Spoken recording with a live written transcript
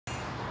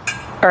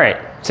All right,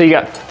 so you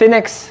got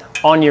Finex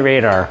on your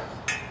radar.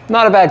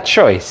 Not a bad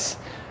choice,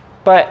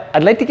 but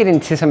I'd like to get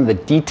into some of the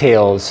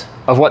details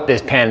of what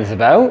this pan is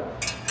about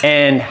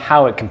and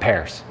how it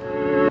compares.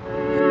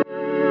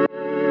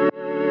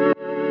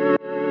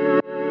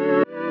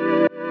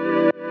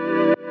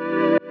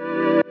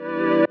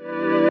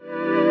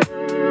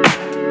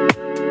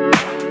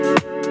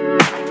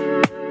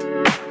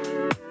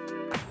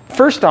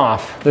 First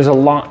off, there's a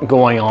lot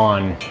going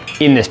on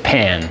in this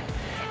pan,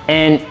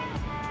 and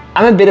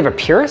I'm a bit of a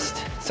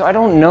purist, so I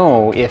don't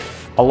know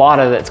if a lot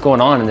of that's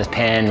going on in this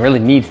pan really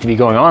needs to be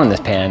going on in this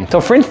pan. So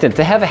for instance,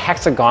 they have a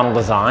hexagonal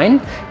design,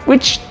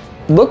 which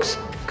looks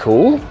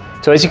cool.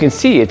 So as you can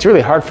see, it's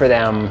really hard for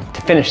them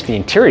to finish the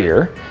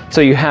interior. So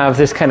you have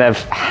this kind of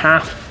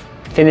half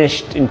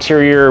finished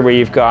interior where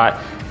you've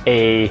got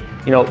a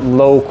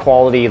low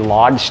quality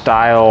lodge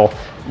style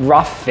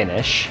rough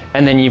finish,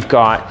 and then you've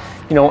got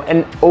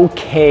an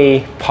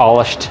okay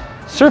polished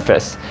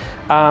surface.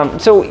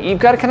 So you've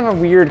got kind of a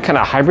weird kind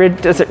of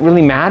hybrid. Does it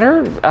really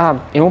matter?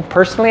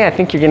 Personally, I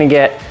think you're gonna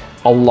get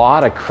a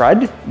lot of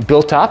crud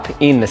built up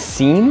in the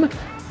seam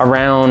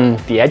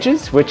around the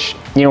edges, which,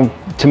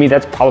 to me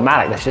that's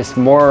problematic. That's just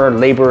more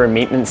labor and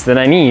maintenance than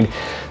I need.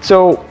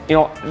 So,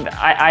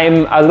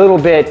 I'm a little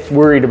bit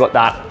worried about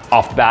that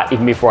off the bat,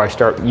 even before I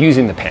start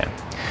using the pan.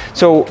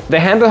 So the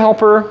handle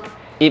helper,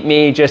 it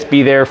may just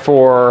be there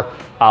for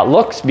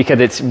looks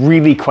because it's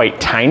really quite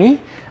tiny.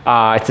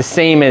 It's the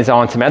same as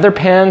on some other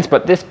pans,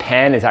 but this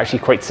pan is actually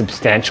quite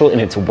substantial in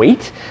its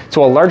weight.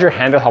 So a larger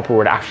handle helper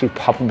would actually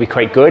probably be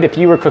quite good if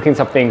you were cooking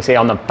something, say,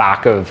 on the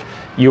back of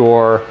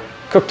your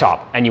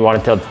cooktop and you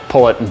wanted to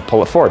pull it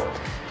forward.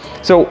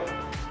 So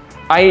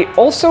I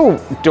also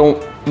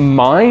don't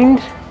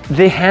mind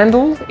the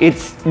handle.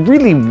 It's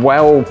really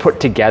well put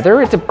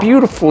together. It's a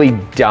beautifully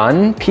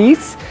done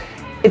piece.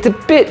 It's a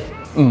bit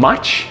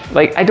much.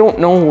 Like, I don't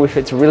know if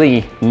it's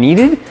really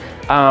needed.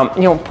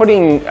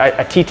 Putting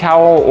a tea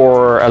towel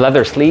or a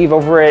leather sleeve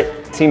over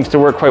it seems to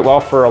work quite well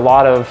for a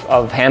lot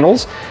of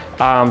handles.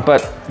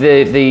 But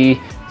the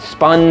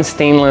spun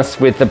stainless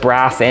with the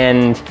brass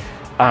end,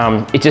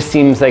 it just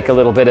seems like a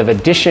little bit of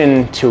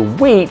addition to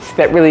weight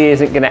that really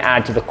isn't gonna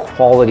add to the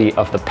quality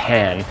of the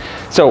pan.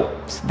 So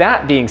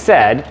that being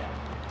said,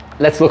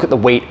 let's look at the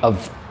weight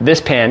of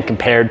this pan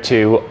compared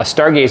to a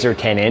Stargazer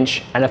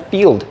 10-inch and a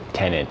Field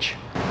 10-inch.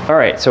 All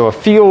right, so a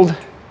Field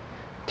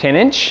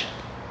 10-inch,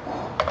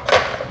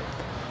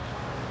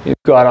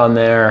 you've got on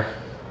there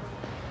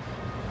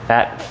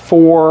at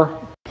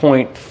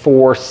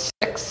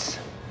 4.46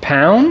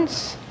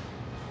 pounds.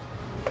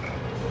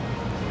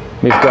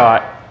 We've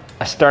got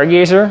a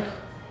Stargazer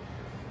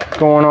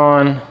going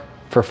on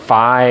for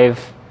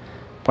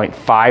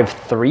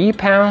 5.53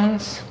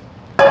 pounds.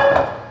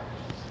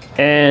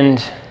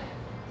 And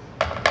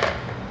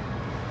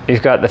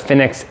you've got the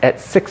Finex at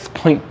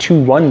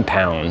 6.21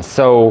 pounds.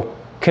 So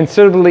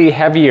considerably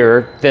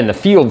heavier than the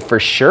Field for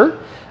sure.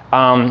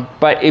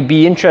 But it'd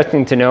be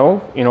interesting to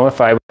know, if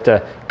I were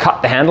to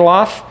cut the handle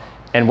off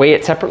and weigh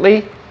it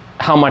separately,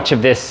 how much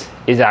of this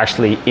is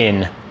actually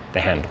in the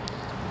handle.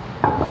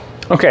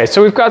 Okay,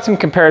 so we've got some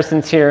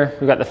comparisons here.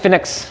 We've got the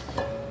Finex,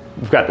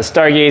 we've got the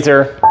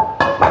Stargazer,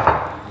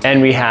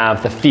 and we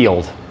have the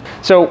Field.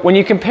 So when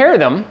you compare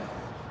them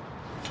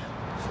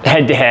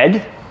head to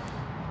head,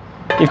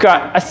 you've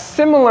got a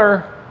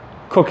similar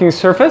cooking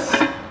surface.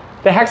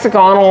 The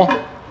hexagonal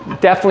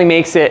definitely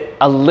makes it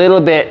a little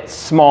bit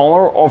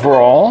smaller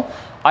overall.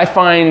 I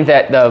find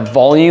that the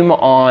volume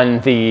on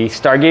the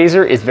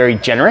Stargazer is very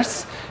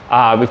generous.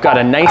 We've got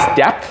a nice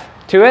depth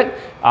to it,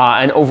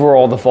 and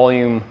overall the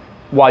volume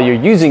while you're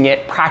using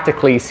it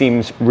practically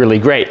seems really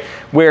great.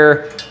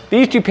 Where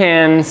these two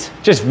pans,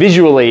 just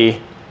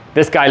visually,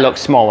 this guy looks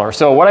smaller.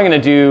 So what I'm gonna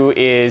do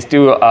is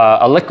do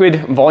a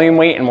liquid volume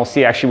weight, and we'll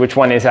see actually which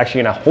one is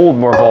actually gonna hold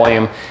more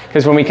volume.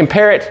 Because when we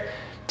compare it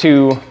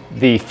to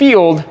the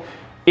Field,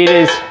 it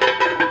is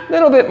a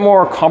little bit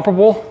more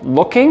comparable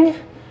looking,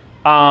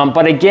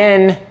 but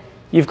again,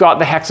 you've got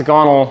the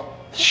hexagonal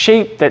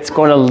shape that's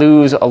going to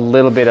lose a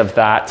little bit of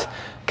that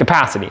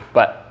capacity.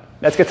 But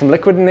let's get some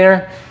liquid in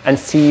there and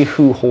see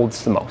who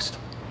holds the most.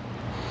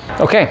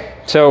 Okay,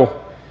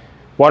 so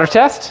water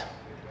test.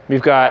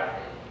 We've got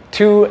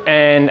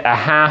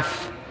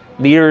 2.5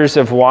 liters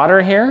of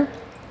water here.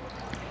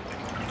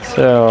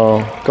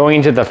 So going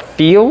into the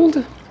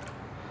Field,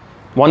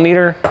 1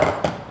 liter.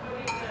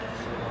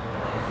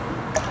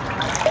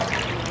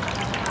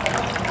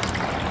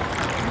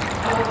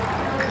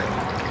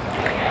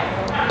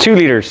 2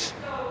 liters.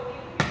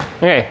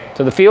 Okay,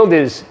 so the Field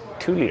is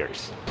 2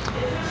 liters.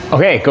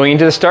 Okay, going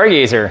into the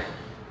Stargazer.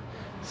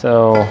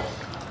 So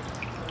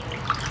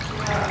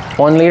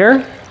 1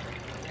 liter.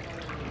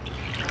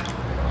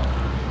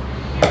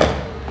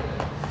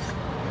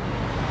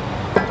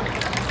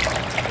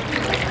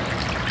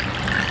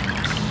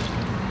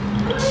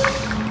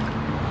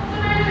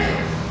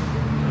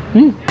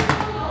 Hmm.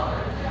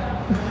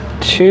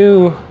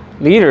 2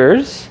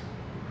 liters.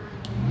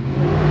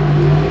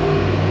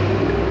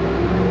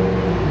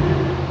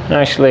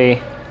 Actually,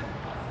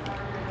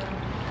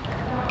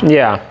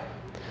 yeah,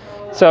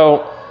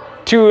 So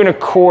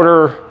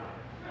 2¼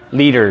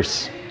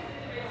 liters.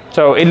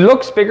 So it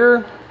looks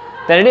bigger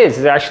than it is.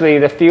 It's actually,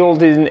 the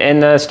Field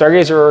and the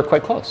Stargazer are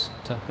quite close.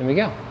 So there we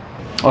go.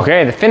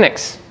 Okay, the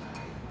Finex.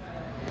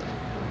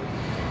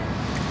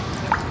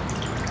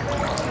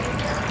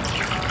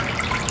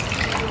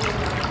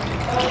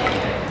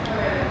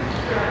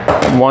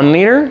 One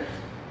liter.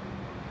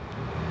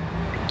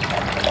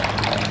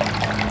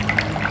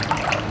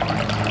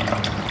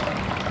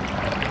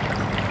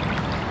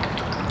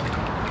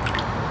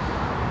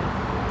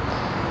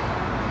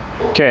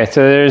 Okay,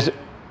 so there's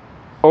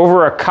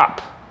over a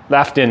cup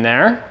left in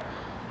there.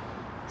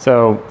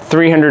 So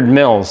 300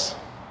 mils.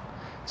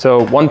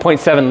 So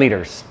 1.7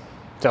 liters.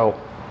 So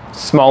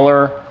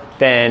smaller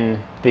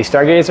than the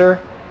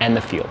Stargazer and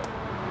the Field.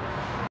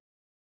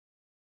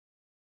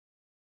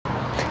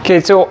 Okay,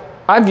 so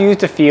I've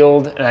used the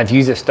Field and I've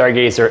used the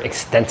Stargazer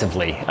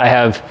extensively. I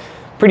have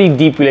pretty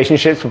deep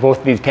relationships with both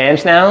of these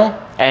pans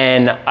now,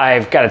 and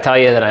I've got to tell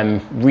you that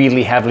I'm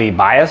really heavily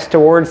biased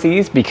towards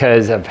these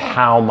because of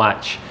how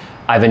much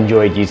I've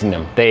enjoyed using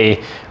them.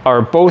 They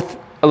are both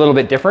a little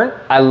bit different.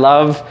 I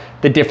love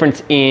the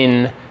difference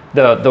in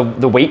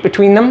the weight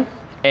between them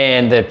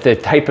and the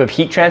type of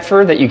heat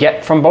transfer that you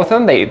get from both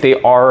of them. They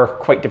are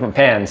quite different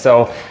pans.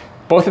 So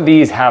both of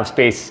these have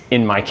space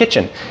in my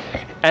kitchen.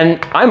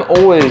 And I'm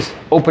always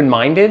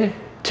open-minded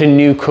to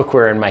new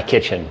cookware in my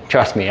kitchen.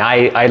 Trust me,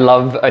 I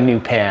love a new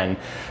pan.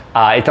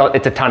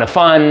 It's a ton of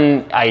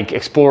fun. I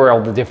explore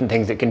all the different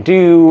things it can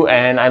do,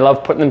 and I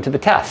love putting them to the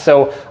test.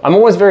 So I'm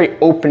always very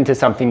open to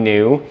something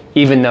new,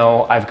 even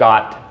though I've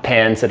got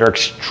pans that are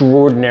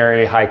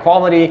extraordinarily high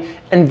quality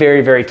and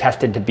very, very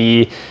tested to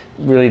be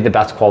really the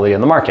best quality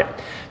on the market.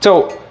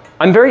 So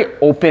I'm very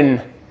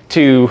open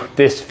to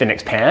this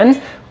Finex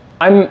pan.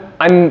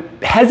 I'm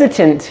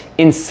hesitant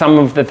in some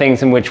of the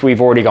things in which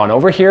we've already gone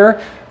over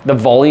here. The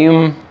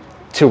volume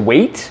to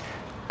weight.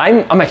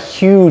 I'm a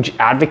huge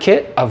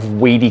advocate of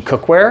weighty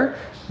cookware.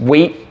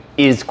 Weight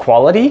is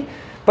quality,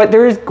 but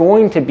there is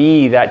going to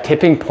be that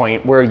tipping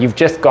point where you've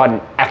just got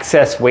an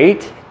excess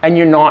weight and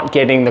you're not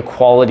getting the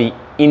quality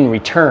in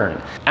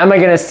return. Am I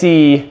gonna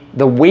see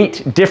the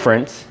weight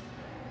difference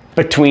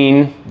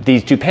between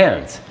these two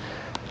pans?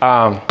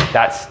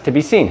 That's to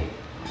be seen.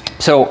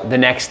 So the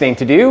next thing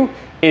to do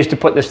is to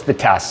put this to the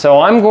test. So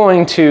I'm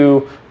going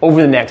to,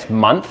 over the next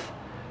month,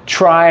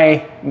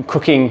 try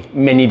cooking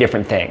many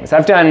different things.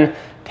 I've done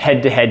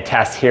head-to-head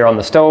tests here on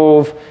the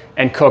stove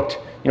and cooked,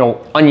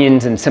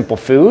 onions and simple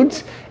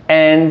foods,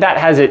 and that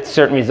has its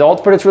certain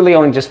results, but it's really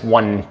only just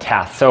one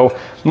test. So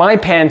my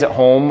pans at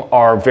home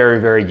are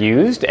very, very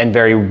used and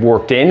very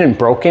worked in and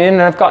broken in,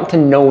 and I've gotten to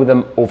know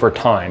them over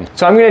time.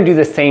 So I'm gonna do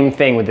the same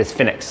thing with this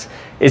Finex,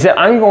 is that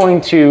I'm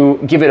going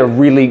to give it a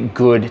really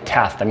good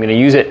test. I'm gonna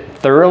use it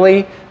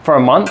thoroughly for a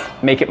month,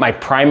 make it my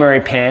primary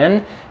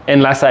pan,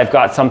 unless I've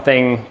got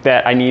something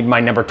that I need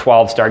my number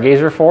 12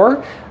 Stargazer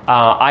for.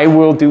 I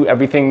will do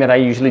everything that I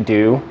usually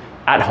do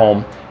at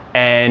home,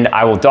 and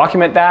I will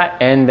document that,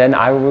 and then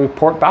I will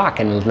report back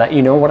and let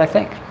you know what I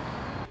think.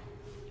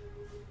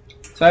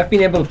 So I've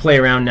been able to play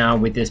around now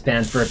with this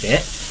pan for a bit,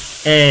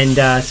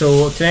 and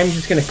so today I'm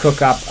just gonna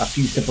cook up a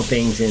few simple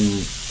things in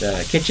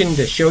the kitchen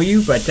to show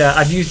you, but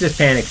I've used this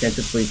pan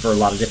extensively for a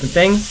lot of different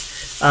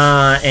things,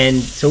 and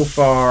so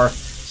far,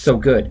 so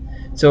good.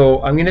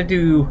 So I'm gonna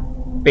do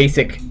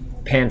basic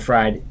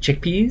pan-fried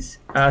chickpeas.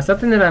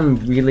 Something that I'm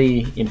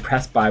really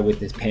impressed by with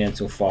this pan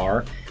so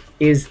far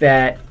is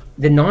that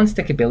the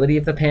non-stickability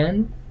of the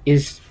pan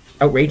is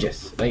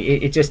outrageous. Like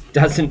it just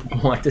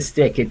doesn't want to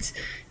stick. It's,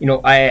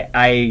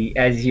 I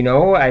as you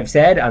know, I've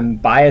said I'm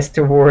biased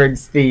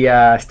towards the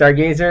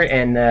Stargazer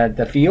and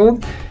the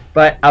Field,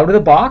 but out of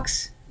the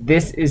box,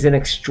 this is an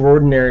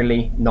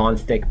extraordinarily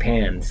non-stick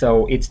pan.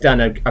 So it's done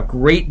a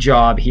great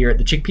job here at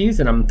the chickpeas,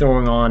 and I'm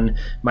throwing on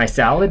my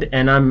salad,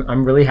 and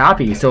I'm really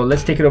happy. So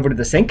let's take it over to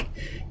the sink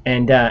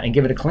and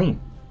give it a clean.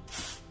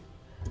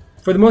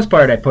 For the most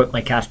part, I put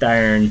my cast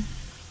iron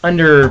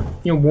under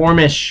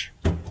warmish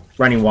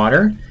running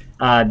water.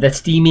 The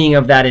steaming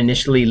of that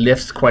initially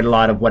lifts quite a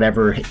lot of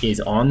whatever is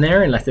on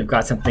there, unless they've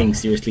got something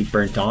seriously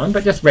burnt on.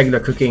 But just regular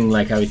cooking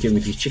like I was doing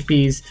with these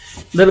chickpeas,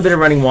 a little bit of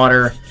running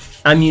water.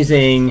 I'm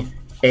using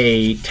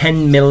a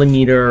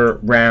 10mm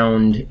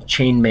round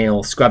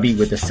chainmail scrubby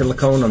with a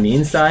silicone on the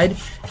inside,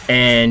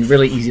 and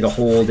really easy to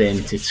hold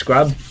and to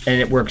scrub,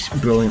 and it works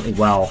brilliantly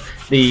well.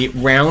 The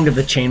round of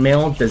the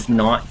chainmail does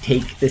not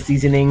take the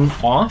seasoning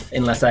off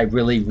unless I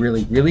really,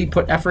 really, really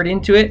put effort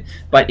into it,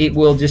 but it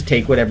will just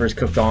take whatever's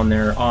cooked on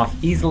there off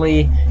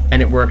easily,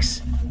 and it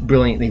works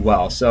brilliantly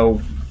well. So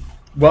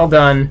well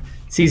done,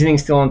 seasoning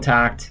still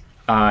intact,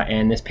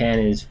 and this pan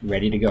is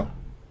ready to go.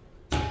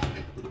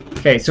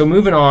 Okay, so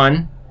moving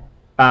on.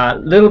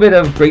 Little bit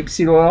of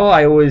grapeseed oil.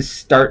 I always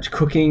start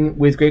cooking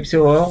with grapeseed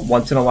oil.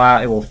 Once in a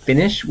while it will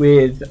finish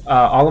with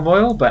olive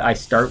oil, but I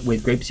start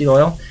with grapeseed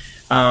oil.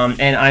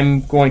 And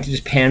I'm going to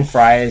just pan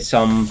fry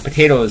some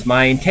potatoes.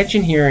 My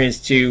intention here is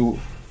to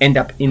end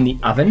up in the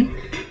oven,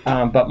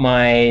 but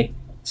my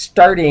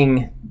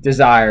starting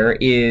desire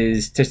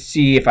is to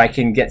see if I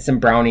can get some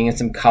browning and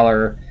some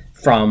color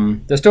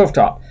from the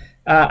stovetop.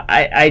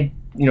 I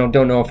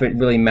don't know if it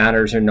really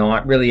matters or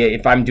not. Really,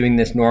 if I'm doing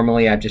this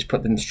normally, I just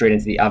put them straight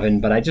into the oven,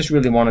 but I just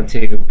really wanted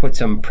to put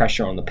some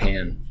pressure on the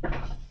pan.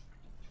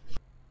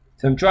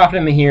 So I'm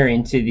dropping them here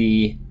into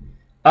the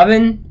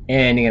oven,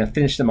 and I'm gonna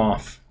finish them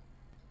off.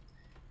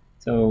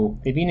 So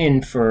they've been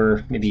in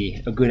for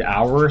maybe a good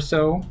hour or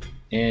so,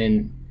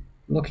 and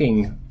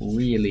looking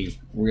really,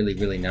 really,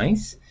 really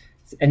nice.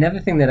 Another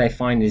thing that I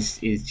find is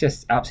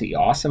just absolutely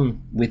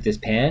awesome with this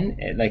pan,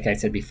 like I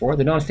said before,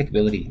 the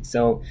non-stickability.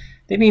 So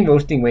they've been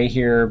roasting away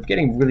here,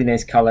 getting really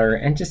nice color,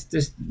 and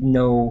just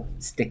no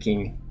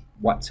sticking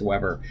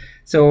whatsoever.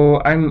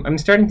 So I'm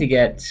starting to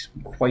get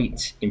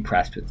quite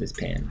impressed with this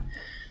pan.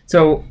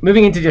 So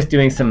moving into just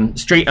doing some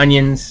straight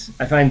onions,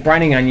 I find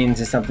brining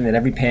onions is something that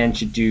every pan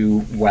should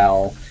do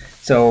well.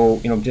 So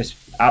just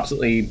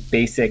absolutely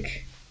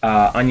basic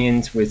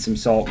onions with some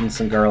salt and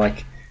some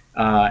garlic.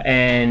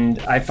 And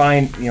I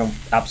find,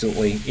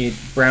 absolutely, it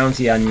browns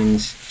the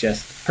onions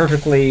just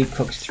perfectly,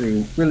 cooks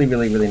through really,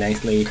 really, really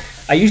nicely.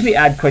 I usually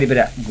add quite a bit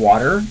of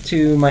water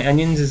to my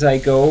onions as I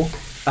go.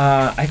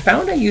 I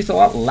found I used a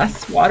lot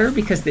less water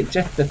because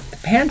the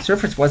pan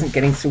surface wasn't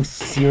getting so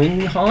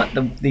searingly hot.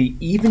 The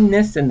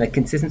evenness and the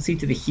consistency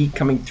to the heat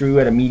coming through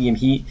at a medium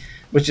heat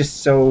was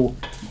just so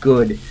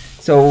good.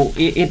 So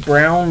it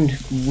browned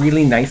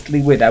really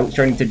nicely without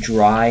starting to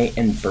dry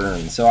and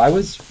burn. So I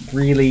was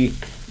really,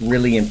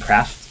 really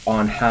impressed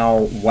on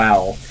how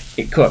well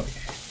it cooked.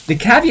 The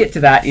caveat to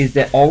that is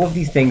that all of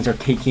these things are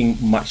taking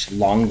much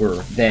longer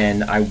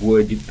than I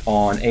would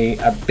on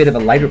a bit of a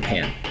lighter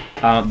pan.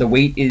 The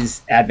weight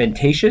is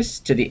advantageous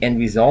to the end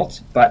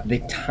result, but the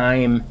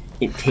time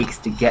it takes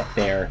to get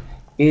there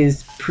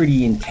is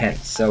pretty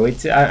intense. So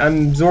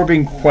I'm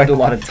absorbing quite a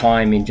lot of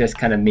time in just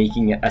kind of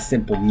making a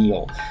simple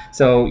meal.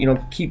 So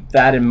keep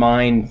that in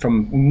mind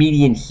from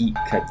medium heat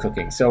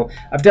cooking. So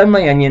I've done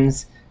my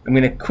onions. I'm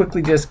going to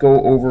quickly just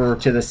go over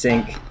to the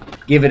sink,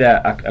 give it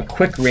a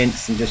quick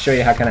rinse, and just show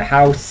you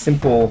how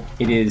simple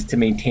it is to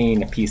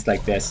maintain a piece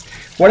like this.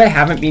 What I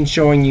haven't been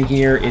showing you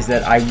here is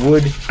that I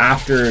would,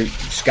 after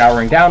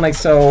scouring down like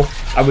so,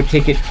 I would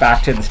take it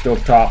back to the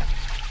stovetop,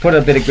 put a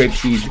bit of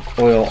grapeseed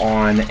oil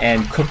on,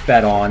 and cook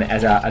that on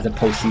as a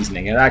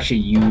post-seasoning. I'd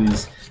actually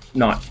use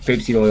not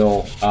grapeseed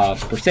oil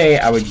per se,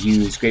 I would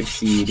use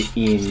grapeseed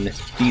in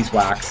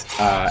beeswax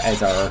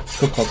as our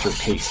cook culture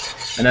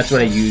paste. And that's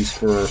what I use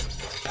for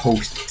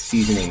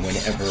post-seasoning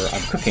whenever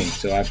I'm cooking.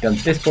 So I've done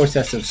this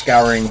process of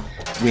scouring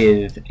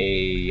with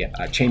a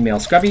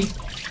chainmail scrubby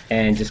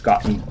and just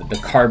gotten the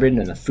carbon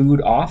and the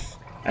food off,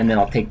 and then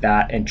I'll take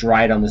that and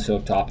dry it on the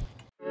stovetop.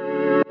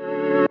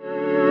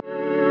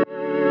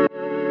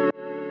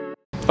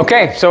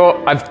 Okay,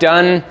 so I've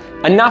done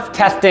enough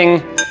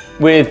testing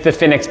with the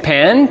Finex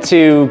pan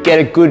to get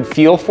a good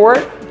feel for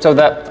it, so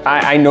that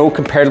I know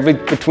comparatively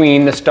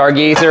between the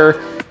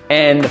Stargazer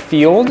and the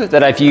Field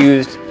that I've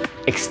used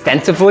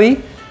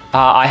extensively.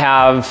 I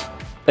have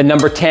the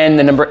number 10,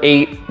 the number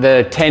 8,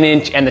 the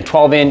 10-inch and the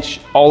 12-inch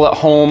all at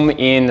home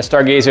in the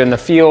Stargazer and the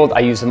Field.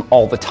 I use them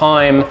all the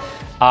time.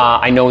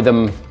 I know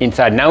them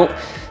inside and out.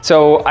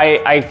 So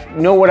I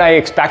know what I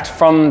expect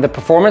from the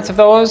performance of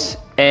those,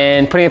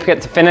 and putting it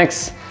against the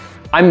Finex,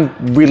 I'm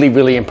really,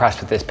 really impressed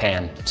with this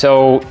pan.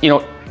 So,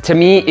 to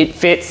me, it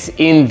fits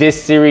in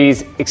this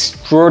series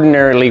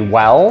extraordinarily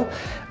well.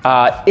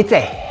 It's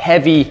a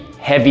heavy,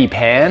 heavy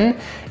pan,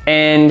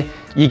 and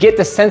you get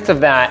the sense of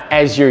that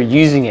as you're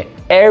using it.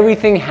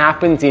 Everything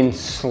happens in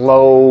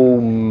slow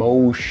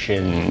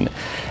motion.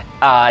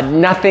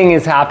 Nothing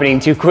is happening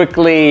too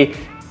quickly.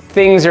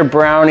 Things are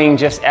browning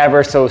just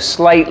ever so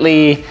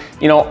slightly.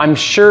 I'm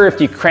sure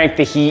if you crank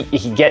the heat, you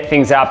can get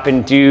things up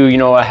and do,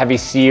 a heavy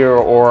sear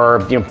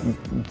or,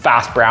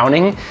 fast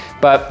browning.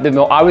 But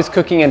I was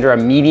cooking under a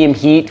medium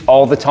heat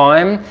all the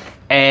time,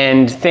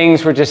 and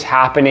things were just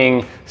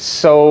happening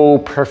so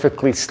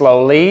perfectly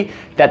slowly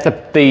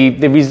that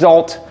the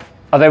result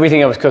of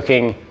everything I was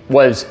cooking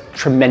was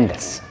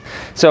tremendous.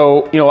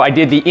 So, I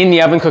did the in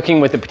the oven cooking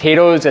with the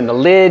potatoes and the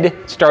lid,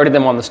 started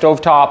them on the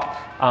stovetop,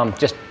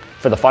 just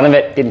for the fun of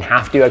it. Didn't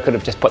have to, I could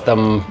have just put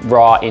them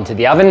raw into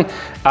the oven.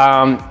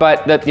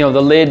 But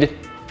the lid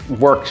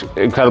works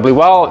incredibly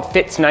well, it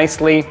fits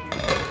nicely.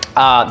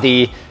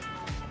 The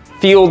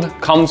Field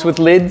comes with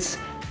lids.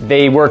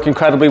 They work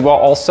incredibly well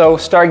also.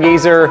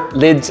 Stargazer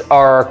lids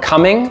are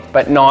coming,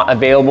 but not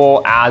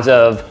available as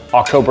of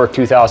October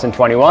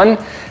 2021.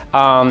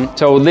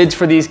 So lids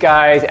for these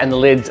guys, and the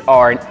lids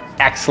are an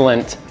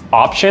excellent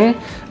option.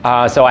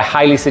 So I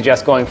highly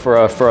suggest going for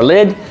a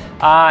lid,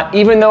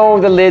 even though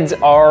the lids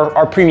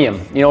are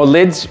premium.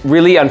 Lids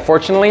really,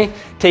 unfortunately,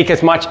 take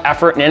as much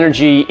effort and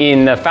energy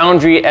in the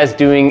foundry as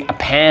doing a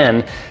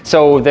pan.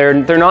 So they're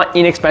not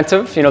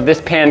inexpensive.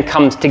 This pan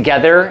comes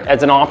together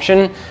as an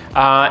option,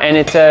 and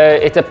it's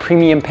a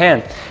premium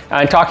pan.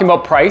 And talking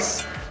about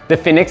price, the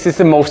Finex is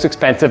the most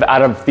expensive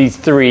out of these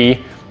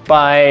three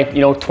by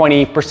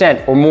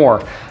 20% or more.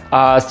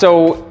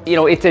 So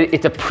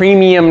it's a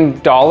premium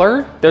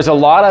dollar. There's a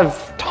lot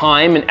of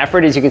time and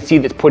effort, as you can see,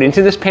 that's put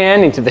into this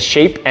pan, into the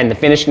shape and the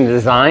finish and the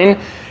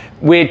design,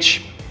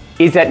 which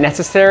Is that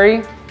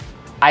necessary?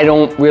 I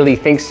don't really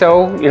think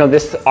so. You know,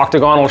 this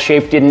octagonal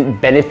shape didn't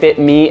benefit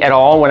me at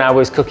all when I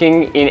was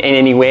cooking in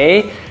any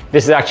way.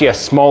 This is actually a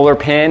smaller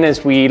pan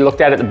as we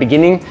looked at the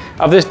beginning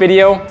of this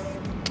video.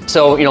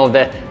 So, you know,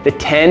 the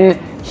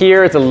 10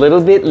 here is a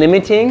little bit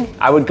limiting.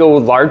 I would go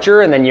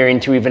larger and then you're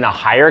into even a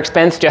higher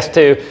expense just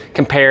to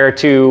compare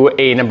to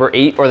a number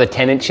 8 or the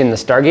 10-inch in the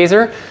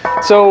Stargazer.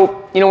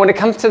 So, you know, when it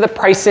comes to the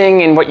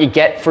pricing and what you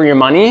get for your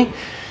money,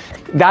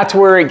 that's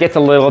where it gets a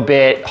little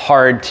bit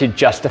hard to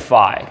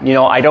justify. You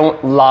know, I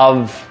don't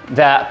love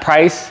that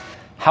price.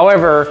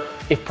 However,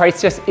 if price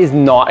just is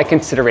not a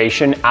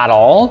consideration at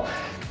all,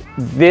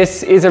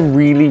 this is a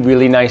really,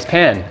 really nice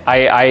pan.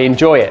 I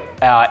enjoy it.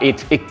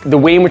 The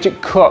way in which it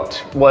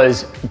cooked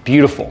was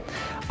beautiful.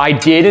 I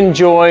did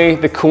enjoy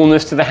the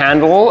coolness to the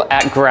handle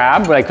at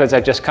grab, because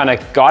I just kind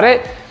of got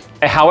it.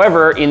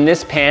 However, in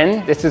this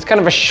pan, this is kind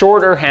of a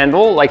shorter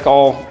handle, like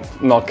all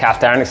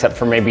cast iron, except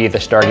for maybe the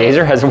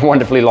Stargazer has a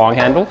wonderfully long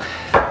handle.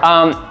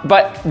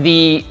 But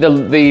the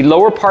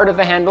lower part of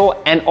the handle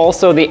and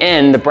also the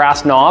end, the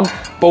brass knob,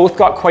 both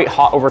got quite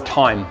hot over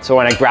time. So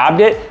when I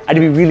grabbed it, I had to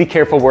be really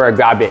careful where I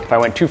grabbed it. If I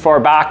went too far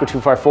back or too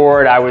far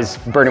forward, I was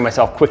burning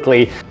myself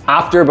quickly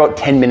after about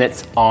 10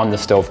 minutes on the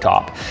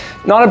stovetop.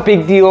 Not a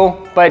big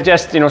deal, but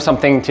just, you know,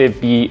 something to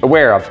be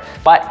aware of.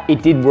 But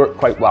it did work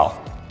quite well.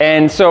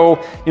 And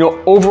so, you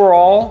know,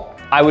 overall,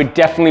 I would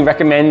definitely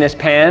recommend this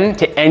pan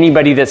to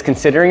anybody that's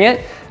considering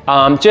it,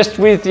 just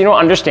with, you know,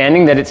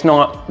 understanding that it's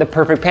not the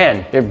perfect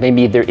pan.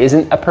 Maybe there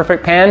isn't a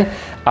perfect pan,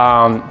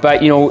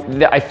 but, you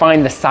know, I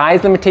find the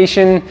size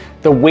limitation,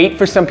 the weight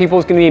for some people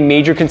is going to be a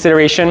major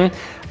consideration.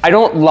 I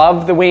don't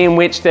love the way in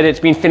which that it's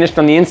been finished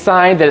on the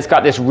inside, that it's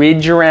got this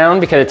ridge around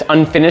because it's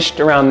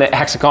unfinished around the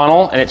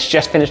hexagonal and it's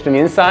just finished on the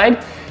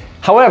inside.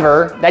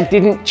 However, that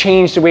didn't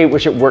change the way in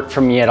which it worked for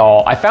me at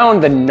all. I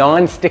found the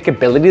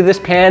non-stickability of this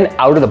pan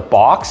out of the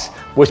box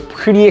was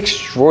pretty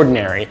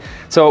extraordinary.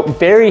 So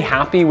very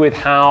happy with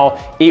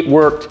how it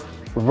worked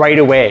right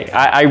away.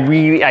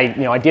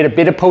 I did a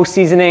bit of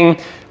post-seasoning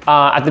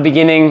at the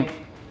beginning,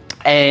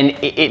 and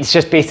it's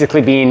just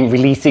basically been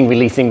releasing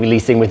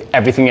with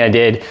everything I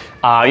did.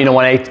 You know,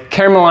 when I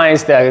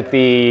caramelized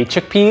the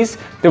chickpeas,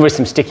 there was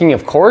some sticking,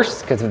 of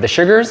course, because of the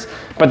sugars,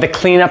 but the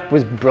cleanup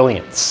was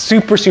brilliant.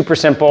 Super, super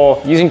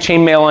simple, using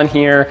chainmail on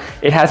here.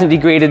 It hasn't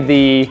degraded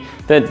the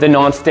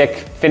non-stick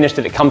finish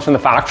that it comes from the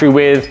factory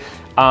with.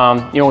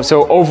 You know,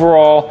 so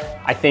overall,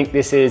 I think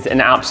this is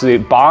an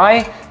absolute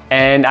buy,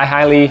 and I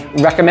highly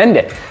recommend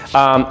it.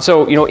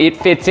 So, you know, it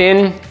fits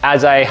in,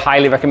 as I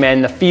highly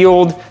recommend, the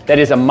Field. That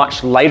is a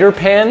much lighter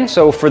pan.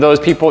 So for those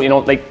people, you know,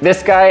 like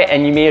this guy,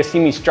 and you may have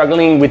seen me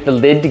struggling with the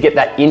lid to get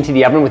that into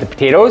the oven with the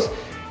potatoes,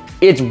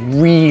 it's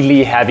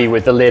really heavy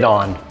with the lid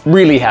on,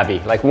 really heavy.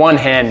 Like one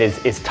hand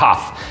is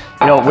tough.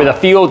 You know, with a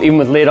Field, even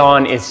with lid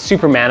on, is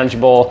super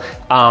manageable.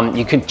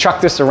 You can chuck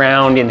this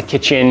around in the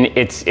kitchen.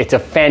 It's a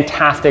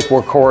fantastic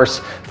workhorse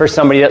for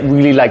somebody that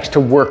really likes to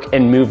work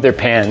and move their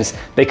pans.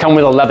 They come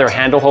with a leather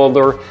handle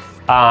holder,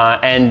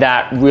 and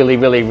that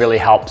really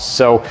helps.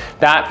 So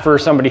that for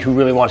somebody who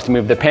really wants to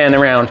move the pan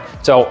around.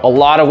 So a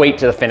lot of weight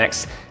to the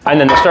Finex. And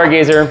then the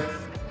Stargazer,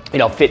 you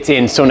know, fits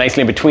in so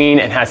nicely in between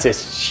and has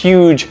this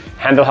huge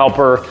handle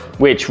helper,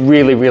 which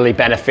really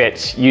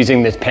benefits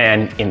using this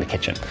pan in the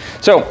kitchen.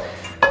 So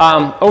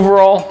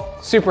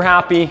overall, super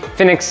happy.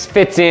 Finex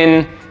fits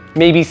in,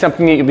 maybe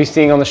something that you'll be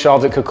seeing on the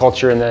shelves at Cook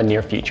Culture in the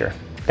near future.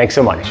 Thanks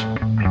so much.